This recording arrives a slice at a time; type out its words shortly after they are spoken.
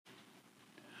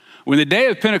When the day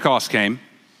of Pentecost came,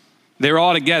 they were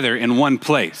all together in one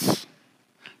place.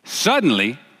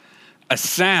 Suddenly, a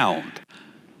sound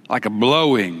like a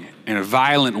blowing and a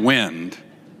violent wind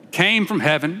came from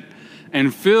heaven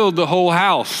and filled the whole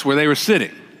house where they were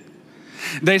sitting.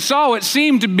 They saw what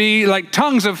seemed to be like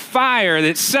tongues of fire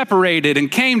that separated and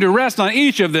came to rest on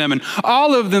each of them. And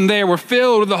all of them there were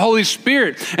filled with the Holy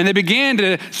Spirit. And they began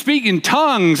to speak in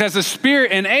tongues as the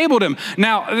Spirit enabled them.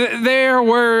 Now, there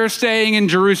were staying in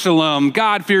Jerusalem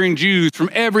God-fearing Jews from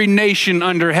every nation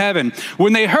under heaven.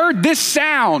 When they heard this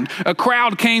sound, a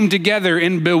crowd came together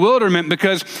in bewilderment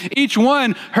because each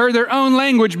one heard their own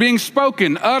language being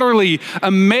spoken. Utterly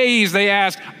amazed, they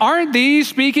asked, "Aren't these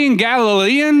speaking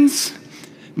Galileans?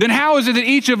 Then how is it that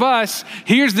each of us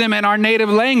hears them in our native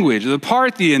language? The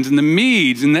Parthians and the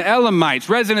Medes and the Elamites,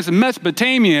 residents of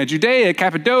Mesopotamia, Judea,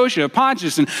 Cappadocia,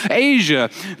 Pontus and Asia,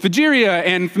 Phrygia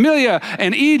and Familia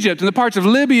and Egypt and the parts of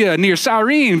Libya near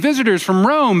Cyrene, visitors from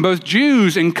Rome, both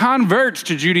Jews and converts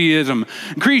to Judaism,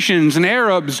 Cretans and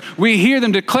Arabs. We hear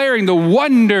them declaring the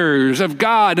wonders of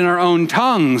God in our own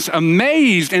tongues."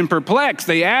 Amazed and perplexed,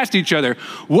 they asked each other,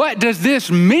 "What does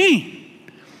this mean?"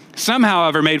 Some,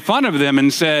 however, made fun of them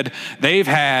and said, "They've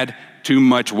had too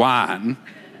much wine."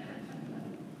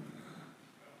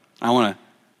 I want to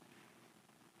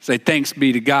say thanks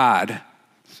be to God.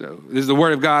 So this is the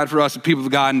word of God for us, the people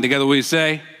of God, and together we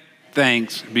say,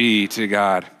 thanks be to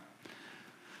God.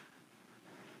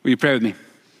 Will you pray with me?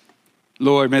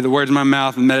 Lord, may the words of my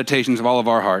mouth and meditations of all of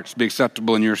our hearts be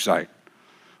acceptable in your sight.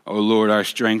 O Lord, our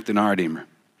strength and our Redeemer.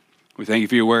 We thank you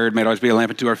for your word. May it always be a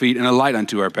lamp unto our feet and a light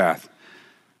unto our path.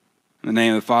 In the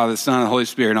name of the Father, the Son, and the Holy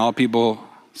Spirit, and all people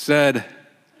said,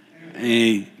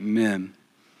 Amen.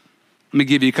 Let me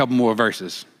give you a couple more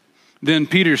verses. Then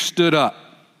Peter stood up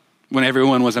when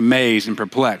everyone was amazed and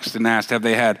perplexed and asked, "Have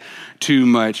they had too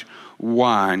much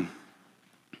wine?"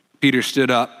 Peter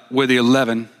stood up with the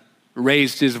 11,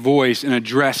 raised his voice, and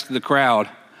addressed the crowd.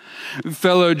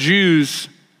 "Fellow Jews,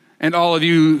 and all of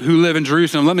you who live in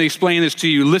Jerusalem, let me explain this to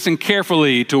you. Listen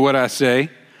carefully to what I say.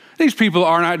 These people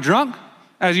are not drunk,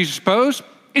 as you suppose.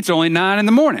 It's only 9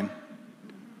 a.m.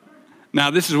 Now,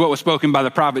 this is what was spoken by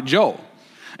the prophet Joel.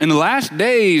 "In the last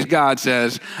days, God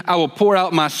says, I will pour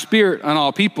out my spirit on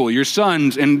all people. Your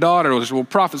sons and daughters will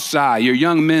prophesy. Your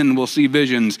young men will see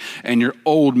visions, and your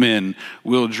old men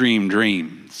will dream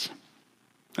dreams."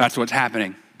 That's what's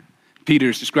happening.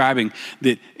 Peter's describing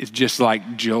that it's just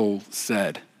like Joel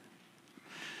said.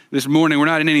 This morning, we're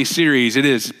not in any series. It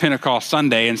is Pentecost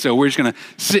Sunday, and so we're just going to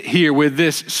sit here with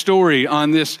this story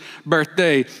on this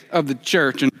birthday of the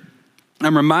church. And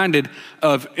I'm reminded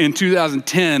of in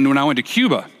 2010 when I went to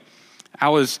Cuba. I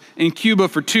was in Cuba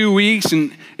for 2 weeks,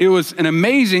 and it was an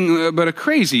amazing but a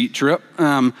crazy trip.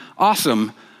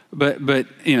 Awesome, but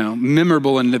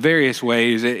memorable in the various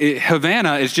ways.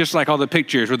 Havana is just like all the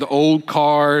pictures with the old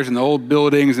cars and the old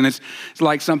buildings, and it's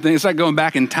like something. It's like going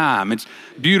back in time. It's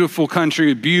beautiful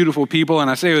country, beautiful people, and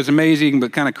I say it was amazing,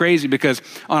 but kind of crazy because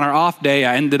on our off day,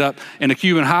 I ended up in a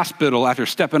Cuban hospital after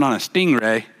stepping on a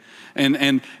stingray.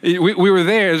 And we were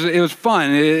there. It was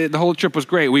fun. The whole trip was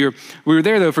great. We were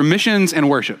there though for missions and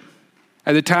worship.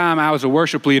 At the time, I was a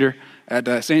worship leader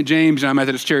at St. James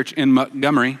Methodist Church in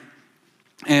Montgomery.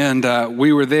 And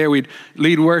we were there. We'd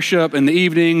lead worship in the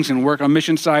evenings and work on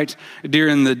mission sites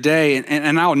during the day.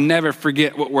 And I'll never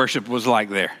forget what worship was like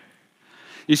there.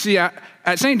 You see, at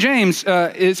St. James,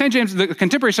 the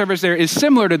contemporary service there is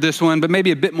similar to this one, but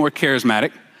maybe a bit more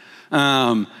charismatic.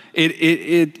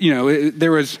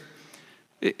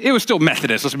 It was still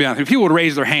Methodist, let's be honest. People would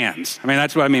raise their hands. I mean,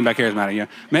 that's what I mean by charismatic.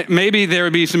 Maybe there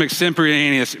would be some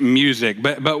extemporaneous music,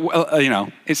 but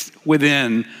it's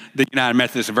within the United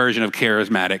Methodist version of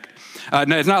charismatic.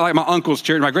 No, it's not like my uncle's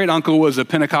church. My great uncle was a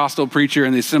Pentecostal preacher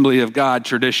in the Assembly of God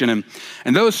tradition,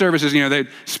 and those services, they'd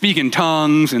speak in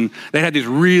tongues, and they had these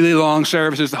really long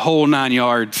services, the whole 9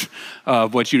 yards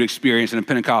of what you'd experience in a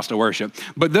Pentecostal worship.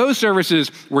 But those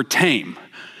services were tame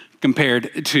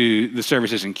compared to the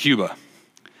services in Cuba.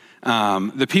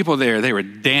 The people there, they were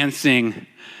dancing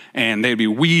and they'd be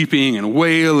weeping and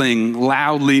wailing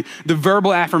loudly. The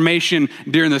verbal affirmation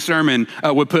during the sermon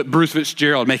would put Bruce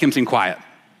Fitzgerald, make him sing quiet,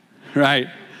 right?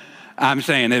 I'm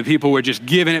saying that people were just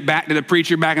giving it back to the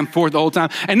preacher back and forth the whole time.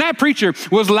 And that preacher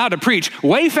was allowed to preach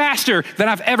way faster than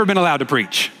I've ever been allowed to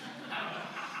preach.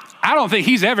 I don't think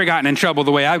he's ever gotten in trouble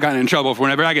the way I've gotten in trouble for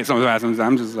whenever I get something to ask him.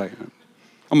 I'm just like,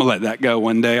 I'm going to let that go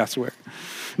one day, I swear.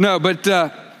 No, but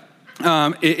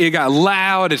it got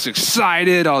loud, it's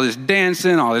excited, all this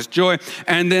dancing, all this joy.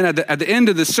 And then at the end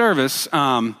of the service,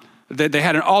 they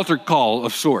had an altar call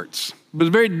of sorts. It was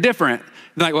very different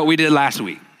than like what we did last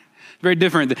week. Very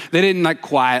different. They didn't like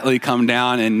quietly come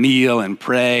down and kneel and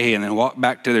pray and then walk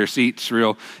back to their seats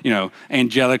real,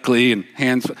 angelically and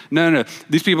hands. No.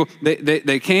 These people,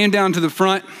 they came down to the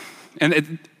front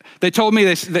and they told me,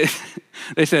 they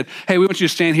said, hey, we want you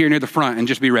to stand here near the front and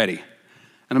just be ready.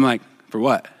 And I'm like, for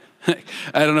what?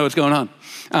 I don't know what's going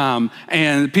on.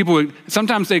 And people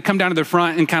sometimes they come down to the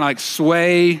front and kind of like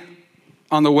sway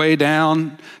on the way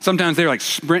down. Sometimes they're like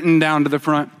sprinting down to the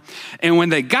front. And when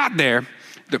they got there,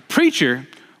 the preacher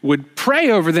would pray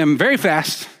over them very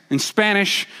fast in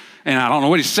Spanish, and I don't know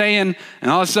what he's saying, and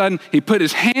all of a sudden, he put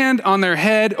his hand on their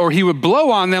head, or he would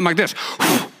blow on them like this,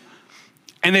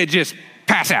 and they'd just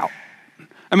pass out.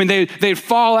 I mean, they'd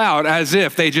fall out as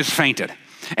if they just fainted.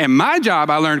 And my job,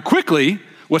 I learned quickly,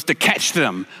 was to catch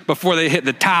them before they hit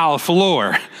the tile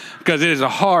floor, because it is a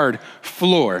hard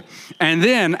floor. And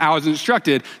then I was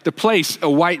instructed to place a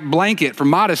white blanket for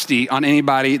modesty on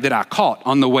anybody that I caught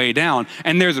on the way down.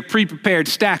 And there's a pre-prepared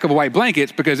stack of white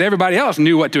blankets because everybody else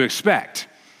knew what to expect.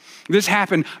 This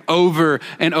happened over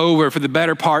and over for the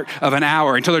better part of an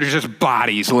hour until there's just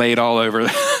bodies laid all over.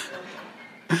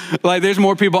 Like there's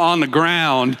more people on the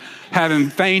ground having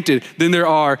fainted than there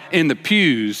are in the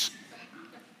pews.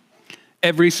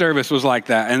 Every service was like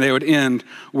that, and they would end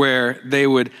where they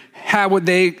would have what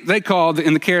they called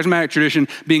in the charismatic tradition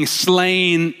being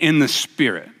slain in the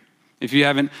Spirit. If you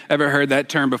haven't ever heard that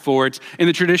term before, it's in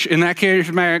the tradition, in that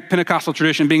charismatic Pentecostal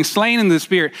tradition, being slain in the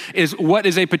Spirit is what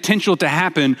is a potential to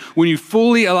happen when you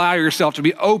fully allow yourself to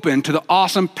be open to the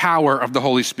awesome power of the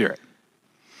Holy Spirit.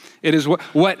 It is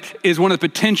what is one of the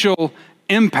potential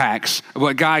impacts of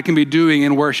what God can be doing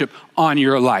in worship on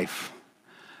your life.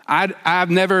 I've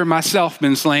never myself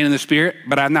been slain in the Spirit,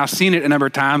 but I've now seen it a number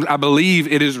of times. I believe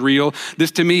it is real.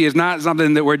 This to me is not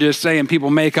something that we're just saying people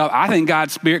make up. I think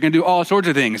God's Spirit can do all sorts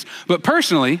of things. But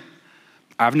personally,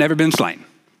 I've never been slain.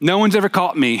 No one's ever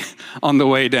caught me on the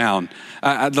way down.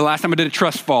 The last time I did a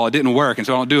trust fall, it didn't work, and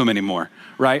so I don't do them anymore,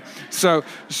 right? So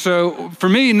for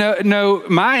me, no,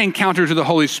 my encounters with the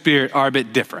Holy Spirit are a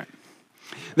bit different.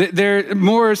 They're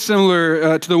more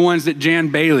similar to the ones that Jan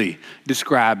Bailey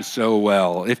describes so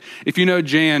well. If you know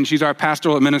Jan, she's our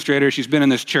pastoral administrator. She's been in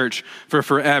this church for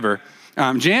forever.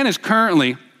 Jan is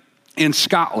currently in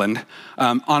Scotland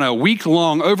on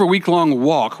over a week-long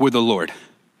walk with the Lord.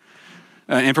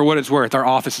 And for what it's worth, our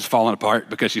office is falling apart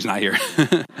because she's not here.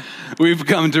 We've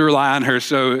come to rely on her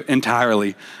so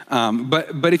entirely.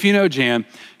 But if you know Jan,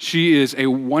 she is a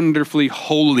wonderfully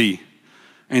holy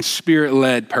and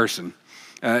Spirit-led person.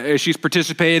 She's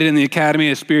participated in the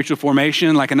Academy of Spiritual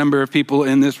Formation like a number of people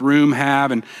in this room have.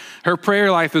 And her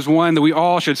prayer life is one that we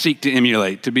all should seek to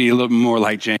emulate, to be a little more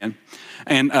like Jan.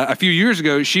 And a few years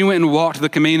ago, she went and walked the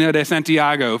Camino de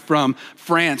Santiago from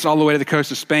France all the way to the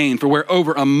coast of Spain for where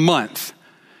over a month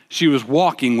she was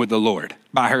walking with the Lord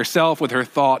by herself with her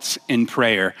thoughts in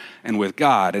prayer and with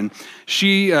God. And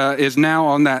she is now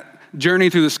on that journey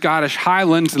through the Scottish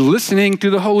Highlands, listening to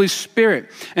the Holy Spirit.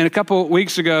 And a couple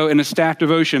weeks ago in a staff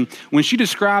devotion, when she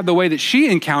described the way that she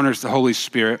encounters the Holy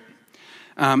Spirit,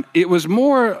 it was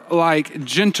more like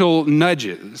gentle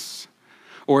nudges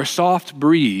or a soft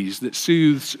breeze that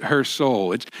soothes her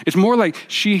soul. It's more like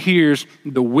she hears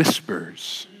the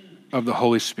whispers of the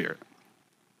Holy Spirit.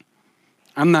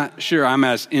 I'm not sure I'm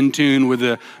as in tune with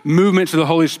the movements of the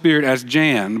Holy Spirit as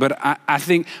Jan, but I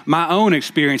think my own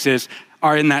experiences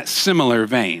are in that similar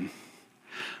vein.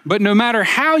 But no matter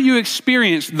how you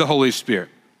experience the Holy Spirit,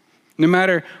 no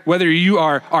matter whether you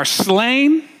are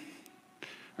slain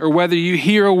or whether you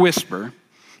hear a whisper,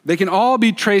 they can all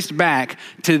be traced back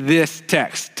to this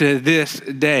text, to this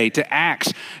day, to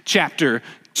Acts chapter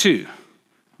 2.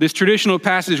 This traditional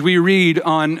passage we read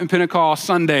on Pentecost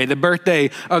Sunday, the birthday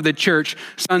of the church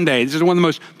Sunday. This is one of the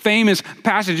most famous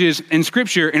passages in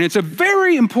Scripture, and it's a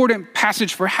very important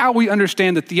passage for how we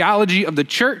understand the theology of the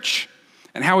church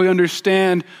and how we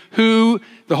understand who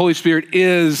the Holy Spirit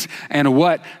is and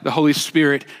what the Holy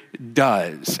Spirit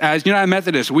does. As United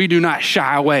Methodists, we do not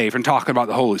shy away from talking about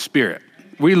the Holy Spirit.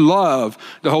 We love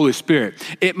the Holy Spirit.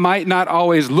 It might not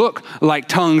always look like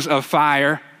tongues of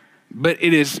fire, but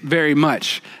it is very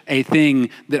much a thing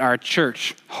that our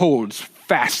church holds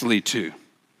fastly to,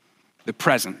 the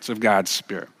presence of God's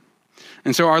Spirit.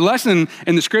 And so our lesson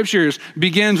in the Scriptures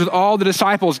begins with all the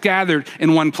disciples gathered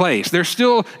in one place. They're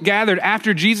still gathered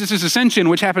after Jesus' ascension,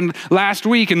 which happened last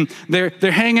week, and they're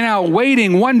hanging out,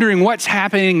 waiting, wondering what's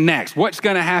happening next, what's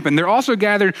going to happen. They're also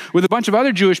gathered with a bunch of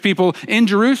other Jewish people in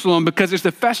Jerusalem because it's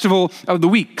the festival of the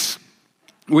weeks.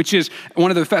 which is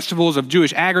one of the festivals of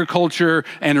Jewish agriculture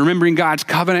and remembering God's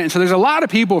covenant. And so there's a lot of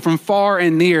people from far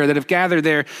and near that have gathered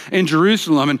there in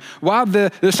Jerusalem. And while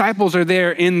the disciples are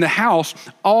there in the house,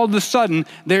 all of a sudden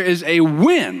there is a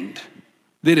wind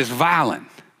that is violent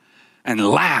and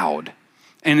loud.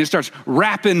 And it starts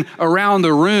wrapping around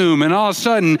the room. And all of a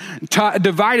sudden,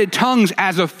 divided tongues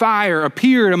as a fire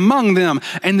appeared among them.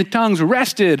 And the tongues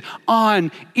rested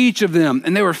on each of them.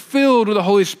 And they were filled with the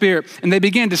Holy Spirit. And they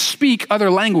began to speak other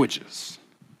languages.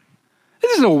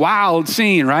 This is a wild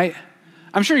scene, right?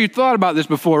 I'm sure you've thought about this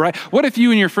before, right? What if you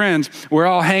and your friends were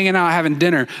all hanging out having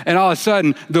dinner, and all of a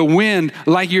sudden the wind,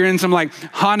 like you're in some like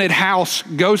haunted house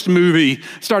ghost movie,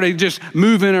 started just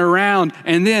moving around,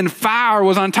 and then fire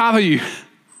was on top of you.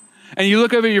 And you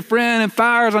look over at your friend and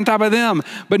fire's on top of them,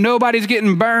 but nobody's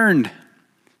getting burned.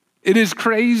 It is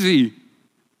crazy.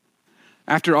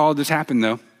 After all this happened,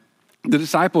 though, the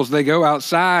disciples, they go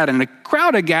outside, and a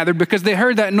crowd had gathered because they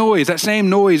heard that noise, that same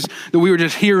noise that we were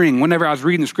just hearing whenever I was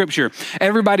reading the scripture.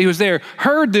 Everybody who was there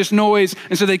heard this noise,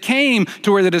 and so they came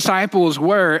to where the disciples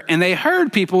were, and they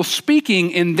heard people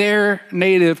speaking in their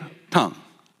native tongue,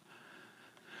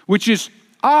 which is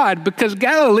odd because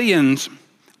Galileans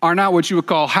are not what you would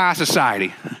call high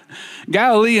society.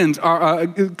 Galileans are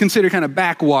considered kind of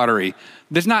backwatery.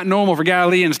 It's not normal for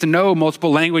Galileans to know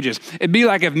multiple languages. It'd be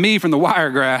like if me from the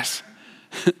Wiregrass,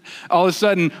 all of a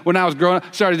sudden when I was growing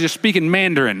up, started just speaking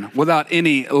Mandarin without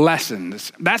any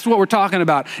lessons. That's what we're talking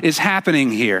about is happening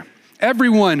here.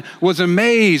 Everyone was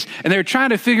amazed, and they were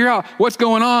trying to figure out what's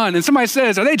going on. And somebody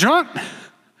says, "Are they drunk?"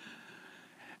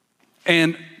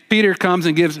 And Peter comes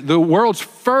and gives the world's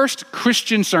first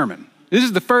Christian sermon. This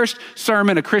is the first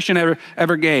sermon a Christian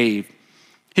ever gave.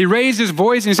 He raised his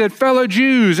voice and he said, "Fellow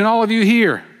Jews and all of you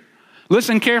here,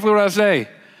 listen carefully what I say.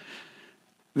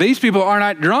 These people are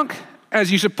not drunk,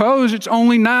 as you suppose. It's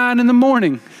only 9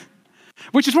 a.m,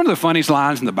 which is one of the funniest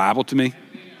lines in the Bible to me.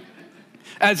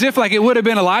 As if like it would have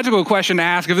been a logical question to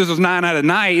ask if this was 9 at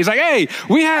night. He's like, hey,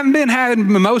 we haven't been having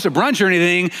mimosa brunch or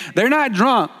anything. They're not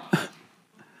drunk.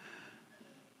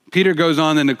 Peter goes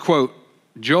on then to quote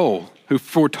Joel, who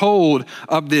foretold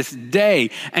of this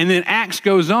day. And then Acts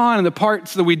goes on in the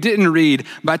parts that we didn't read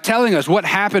by telling us what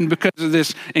happened because of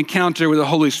this encounter with the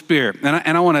Holy Spirit.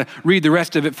 And I want to read the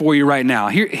rest of it for you right now.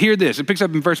 Hear this. It picks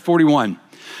up in verse 41.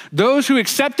 Those who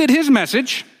accepted his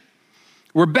message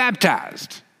were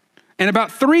baptized, and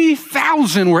about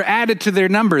 3,000 were added to their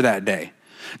number that day.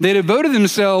 They devoted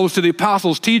themselves to the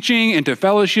apostles' teaching and to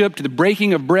fellowship, to the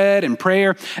breaking of bread and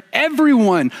prayer.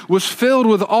 Everyone was filled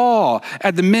with awe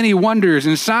at the many wonders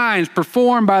and signs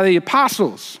performed by the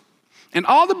apostles. And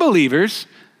all the believers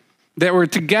that were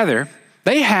together,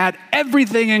 they had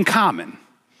everything in common.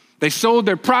 They sold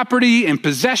their property and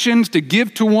possessions to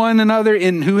give to one another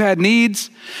in who had needs.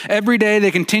 Every day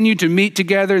they continued to meet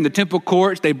together in the temple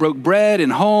courts. They broke bread in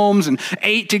homes and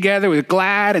ate together with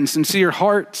glad and sincere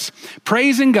hearts,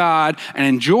 praising God and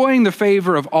enjoying the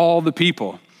favor of all the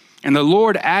people. And the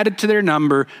Lord added to their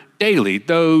number daily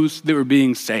those that were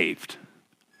being saved.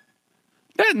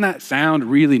 Doesn't that sound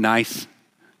really nice?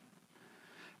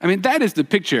 I mean, that is the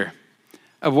picture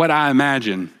of what I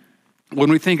imagine when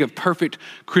we think of perfect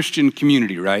Christian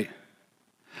community, right?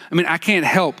 I mean, I can't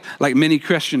help, like many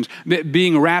Christians,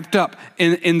 being wrapped up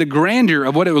in the grandeur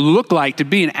of what it would look like to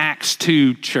be an Acts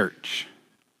 2 church.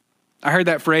 I heard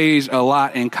that phrase a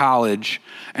lot in college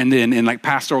and then in like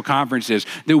pastoral conferences,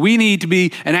 that we need to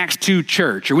be an Acts 2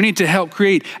 church, or we need to help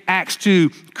create Acts 2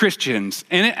 Christians.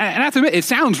 And I have to admit, it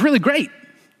sounds really great.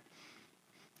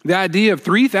 The idea of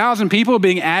 3,000 people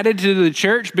being added to the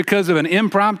church because of an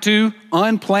impromptu,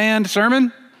 unplanned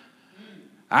sermon,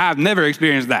 I've never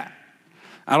experienced that.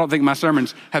 I don't think my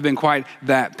sermons have been quite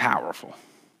that powerful.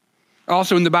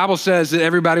 Also, when the Bible says that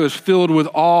everybody was filled with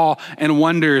awe and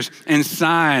wonders and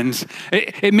signs,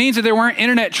 it means that there weren't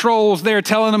internet trolls there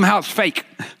telling them how it's fake.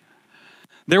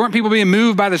 There weren't people being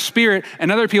moved by the Spirit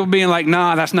and other people being like,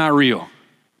 nah, that's not real.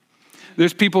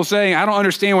 There's people saying, I don't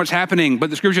understand what's happening, but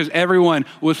the scripture says everyone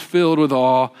was filled with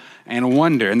awe and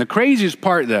wonder. And the craziest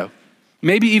part, though,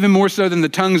 maybe even more so than the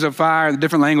tongues of fire, the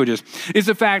different languages, is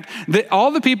the fact that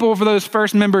all the people for those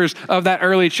first members of that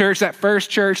early church, that first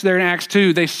church there in Acts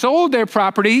 2, they sold their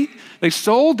property, they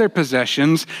sold their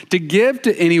possessions to give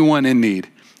to anyone in need.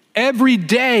 Every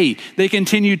day they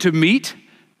continued to meet,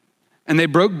 and they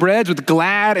broke bread with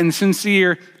glad and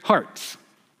sincere hearts.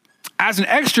 As an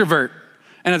extrovert,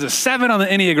 and as a 7 on the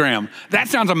Enneagram, that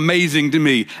sounds amazing to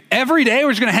me. Every day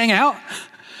we're just gonna hang out.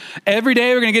 Every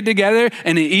day we're gonna get together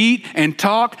and eat and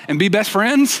talk and be best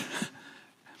friends.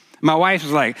 My wife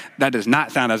was like, that does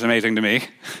not sound as amazing to me.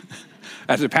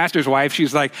 as a pastor's wife,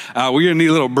 she's like, we're going to need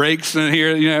little breaks in here,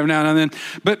 every now and then.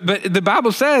 But the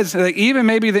Bible says, like, even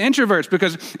maybe the introverts,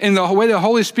 because in the way the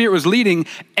Holy Spirit was leading,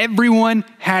 everyone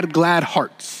had glad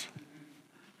hearts.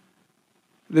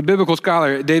 The biblical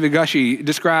scholar David Gushee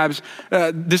describes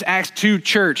this Acts 2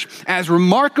 church as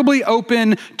remarkably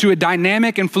open to a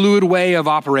dynamic and fluid way of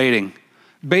operating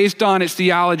based on its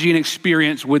theology and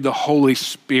experience with the Holy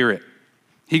Spirit.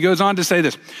 He goes on to say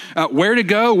this, where to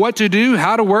go, what to do,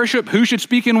 how to worship, who should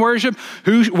speak in worship,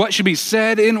 what should be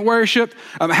said in worship,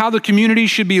 how the community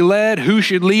should be led, who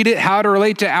should lead it, how to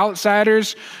relate to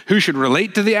outsiders, who should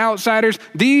relate to the outsiders.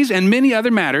 These and many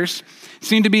other matters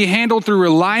seem to be handled through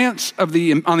reliance on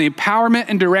the empowerment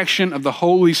and direction of the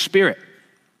Holy Spirit.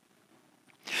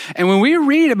 And when we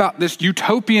read about this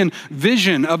utopian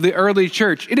vision of the early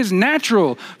church, it is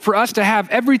natural for us to have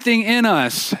everything in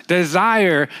us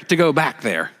desire to go back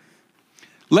there.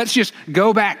 Let's just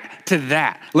go back to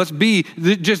that. Let's be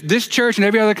just this church and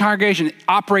every other congregation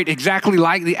operate exactly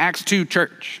like the Acts 2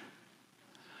 church.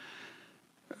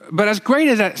 But as great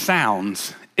as that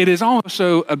sounds, it is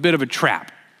also a bit of a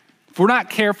trap. If we're not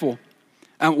careful,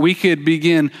 we could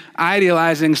begin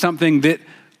idealizing something that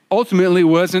ultimately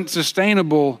wasn't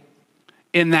sustainable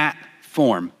in that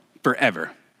form forever.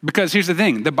 Because here's the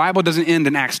thing, the Bible doesn't end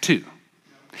in Acts 2.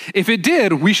 If it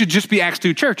did, we should just be Acts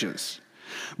 2 churches.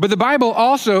 But the Bible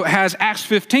also has Acts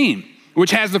 15,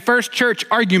 which has the first church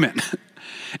argument.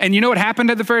 And you know what happened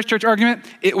at the first church argument?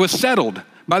 It was settled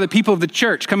by the people of the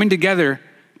church coming together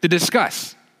to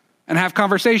discuss and have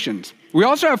conversations. We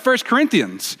also have 1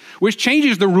 Corinthians, which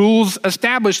changes the rules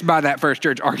established by that first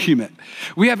church argument.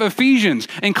 We have Ephesians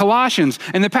and Colossians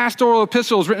and the pastoral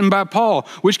epistles written by Paul,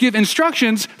 which give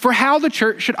instructions for how the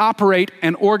church should operate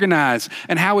and organize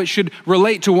and how it should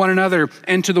relate to one another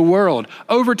and to the world.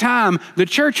 Over time, the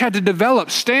church had to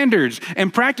develop standards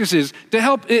and practices to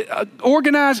help it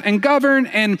organize and govern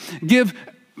and give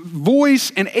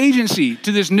voice and agency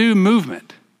to this new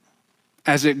movement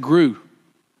as it grew.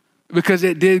 Because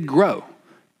it did grow.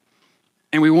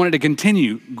 And we wanted to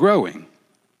continue growing.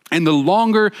 And the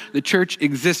longer the church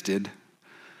existed,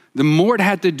 the more it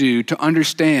had to do to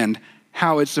understand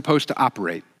how it's supposed to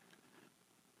operate,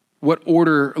 what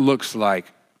order looks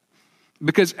like.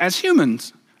 Because as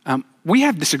humans, we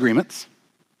have disagreements.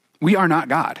 We are not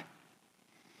God.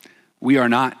 We are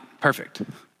not perfect.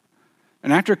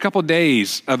 And after a couple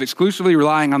days of exclusively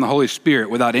relying on the Holy Spirit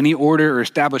without any order or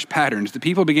established patterns, the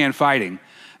people began fighting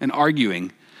and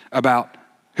arguing about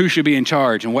who should be in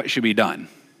charge and what should be done.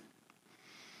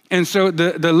 And so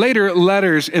the later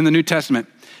letters in the New Testament,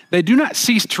 they do not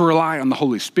cease to rely on the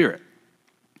Holy Spirit.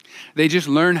 They just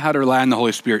learn how to rely on the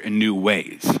Holy Spirit in new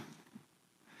ways.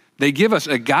 They give us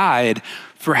a guide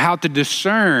for how to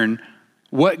discern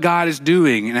what God is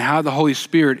doing and how the Holy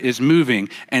Spirit is moving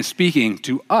and speaking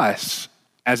to us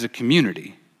as a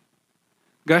community.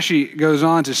 Gushee goes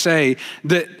on to say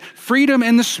that freedom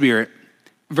in the Spirit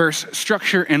versus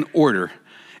structure and order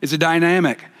is a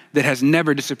dynamic that has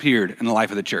never disappeared in the life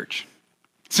of the church.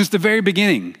 Since the very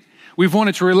beginning, we've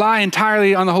wanted to rely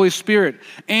entirely on the Holy Spirit,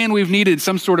 and we've needed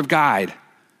some sort of guide.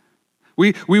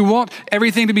 We want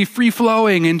everything to be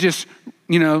free-flowing and just,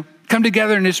 come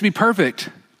together and just be perfect.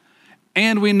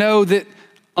 And we know that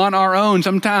on our own,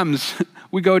 sometimes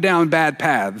we go down bad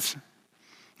paths.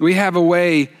 We have a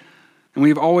way, and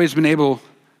we've always been able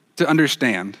to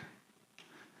understand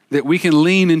that we can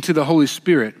lean into the Holy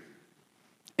Spirit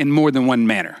in more than one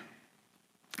manner.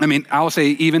 I'll say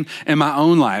even in my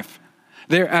own life,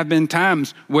 there have been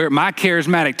times where my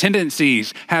charismatic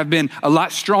tendencies have been a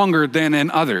lot stronger than in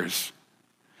others.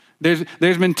 There's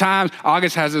been times,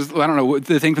 August has this,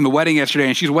 the thing from the wedding yesterday,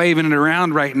 and she's waving it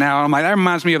around right now. And I'm like, that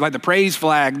reminds me of like the praise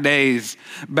flag days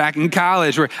back in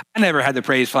college where I never had the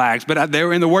praise flags, but they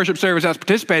were in the worship service I was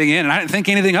participating in, and I didn't think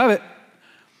anything of it.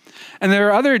 And there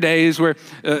are other days where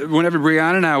whenever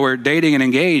Brianna and I were dating and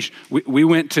engaged, we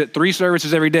went to 3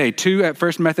 services every day, 2 at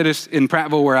First Methodist in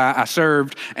Prattville where I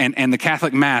served, and the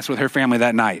Catholic Mass with her family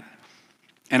that night.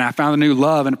 And I found a new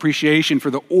love and appreciation for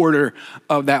the order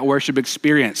of that worship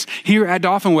experience. Here at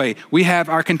Dauphin Way, we have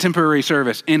our contemporary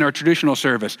service and our traditional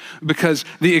service because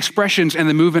the expressions and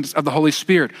the movements of the Holy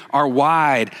Spirit are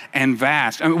wide and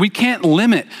vast. We can't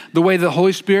limit the way the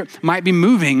Holy Spirit might be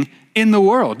moving in the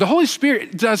world. The Holy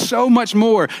Spirit does so much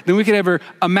more than we could ever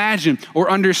imagine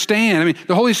or understand.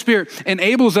 The Holy Spirit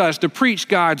enables us to preach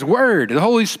God's word. The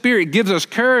Holy Spirit gives us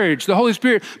courage. The Holy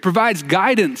Spirit provides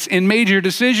guidance in major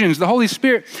decisions. The Holy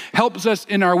Spirit helps us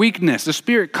in our weakness. The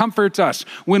Spirit comforts us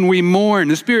when we mourn.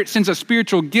 The Spirit sends us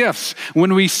spiritual gifts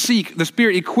when we seek. The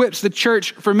Spirit equips the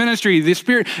church for ministry. The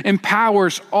Spirit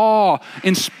empowers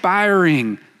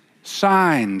awe-inspiring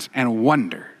signs, and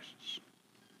wonders.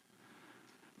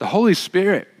 The Holy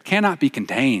Spirit cannot be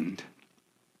contained,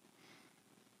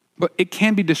 but it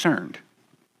can be discerned.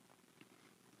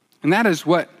 And that is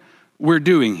what we're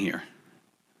doing here.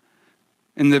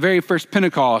 In the very first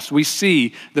Pentecost, we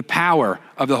see the power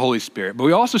of the Holy Spirit, but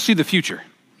we also see the future.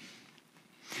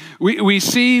 We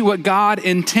see what God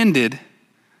intended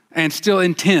and still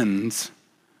intends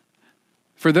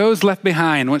for those left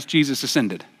behind once Jesus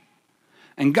ascended.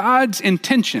 And God's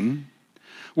intention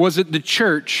was that the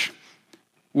church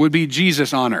would be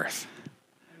Jesus on earth,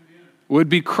 would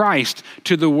be Christ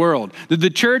to the world. That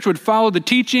the church would follow the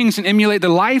teachings and emulate the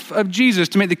life of Jesus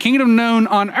to make the kingdom known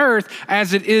on earth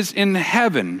as it is in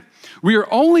heaven. We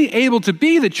are only able to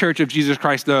be the church of Jesus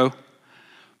Christ, though,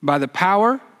 by the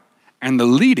power and the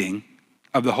leading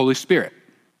of the Holy Spirit.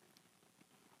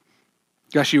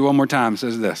 Joshua one more time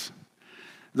says this: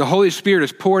 the Holy Spirit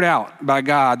is poured out by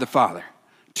God the Father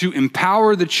to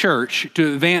empower the church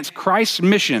to advance Christ's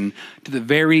mission to the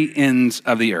very ends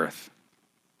of the earth.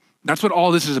 That's what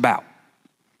all this is about.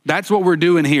 That's what we're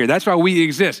doing here. That's why we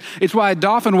exist. It's why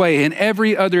Dauphin Way and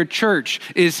every other church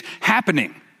is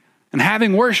happening and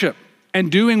having worship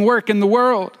and doing work in the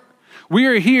world. We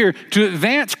are here to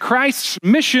advance Christ's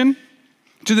mission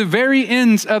to the very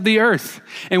ends of the earth,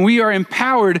 and we are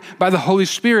empowered by the Holy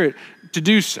Spirit to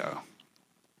do so.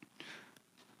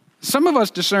 Some of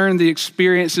us discern the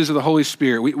experiences of the Holy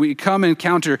Spirit. We come in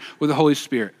encounter with the Holy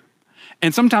Spirit,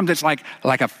 and sometimes it's like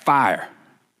a fire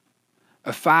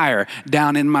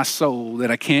down in my soul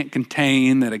that I can't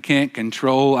contain, that I can't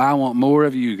control. I want more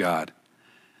of you, God.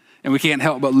 And we can't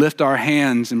help but lift our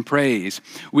hands in praise.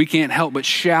 We can't help but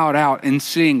shout out and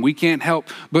sing. We can't help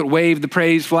but wave the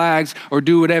praise flags or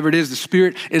do whatever it is the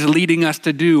Spirit is leading us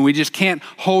to do. We just can't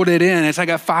hold it in. It's like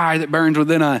a fire that burns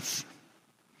within us.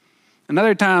 And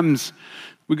other times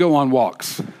we go on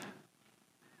walks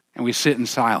and we sit in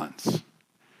silence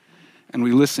and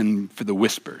we listen for the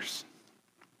whispers.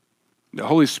 The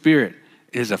Holy Spirit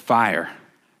is a fire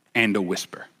and a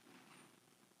whisper.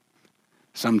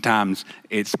 Sometimes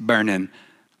it's burning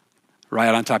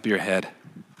right on top of your head.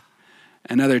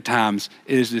 And other times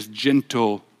it is this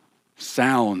gentle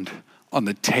sound on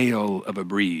the tail of a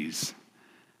breeze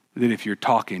that if you're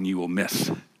talking, you will miss.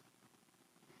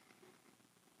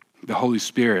 The Holy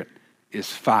Spirit is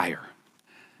fire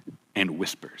and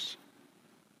whispers.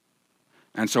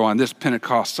 And so on this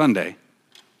Pentecost Sunday,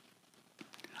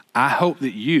 I hope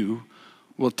that you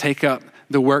will take up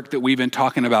the work that we've been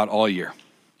talking about all year.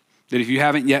 That if you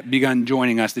haven't yet begun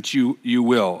joining us, that you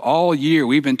will. All year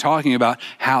we've been talking about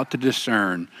how to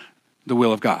discern the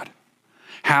will of God.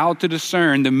 How to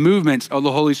discern the movements of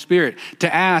the Holy Spirit.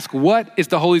 To ask, what is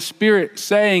the Holy Spirit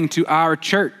saying to our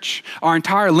church? Our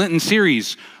entire Lenten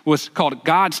series was called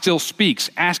God Still Speaks,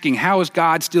 asking how is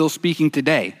God still speaking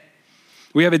today?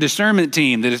 We have a discernment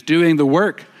team that is doing the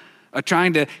work of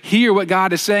trying to hear what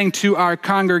God is saying to our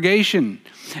congregation.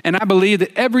 And I believe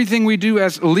that everything we do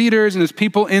as leaders and as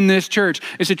people in this church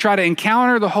is to try to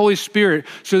encounter the Holy Spirit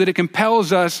so that it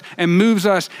compels us and moves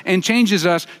us and changes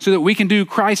us so that we can do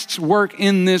Christ's work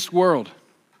in this world.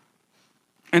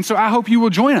 And so I hope you will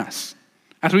join us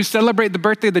as we celebrate the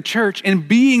birthday of the church and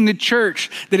being the church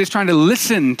that is trying to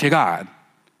listen to God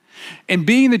and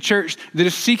being the church that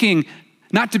is seeking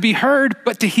not to be heard,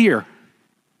 but to hear.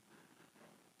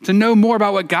 To know more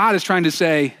about what God is trying to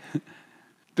say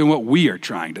than what we are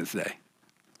trying to say.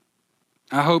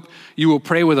 I hope you will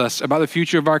pray with us about the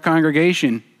future of our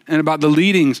congregation and about the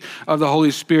leadings of the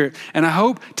Holy Spirit. And I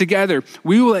hope together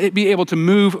we will be able to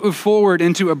move forward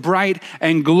into a bright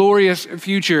and glorious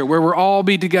future where we'll all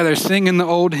be together singing the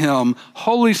old hymn,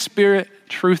 Holy Spirit,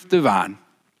 Truth Divine.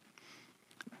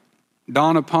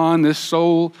 Dawn upon this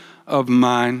soul of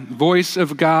mine, voice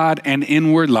of God and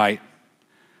inward light.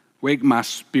 Wake my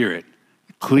spirit,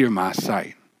 clear my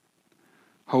sight.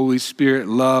 Holy Spirit,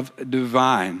 love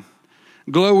divine.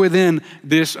 Glow within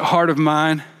this heart of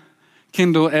mine.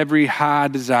 Kindle every high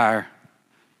desire.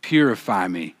 Purify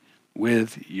me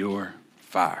with your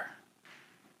fire.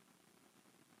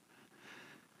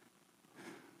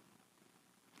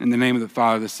 In the name of the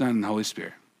Father, the Son, and the Holy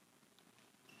Spirit.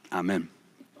 Amen.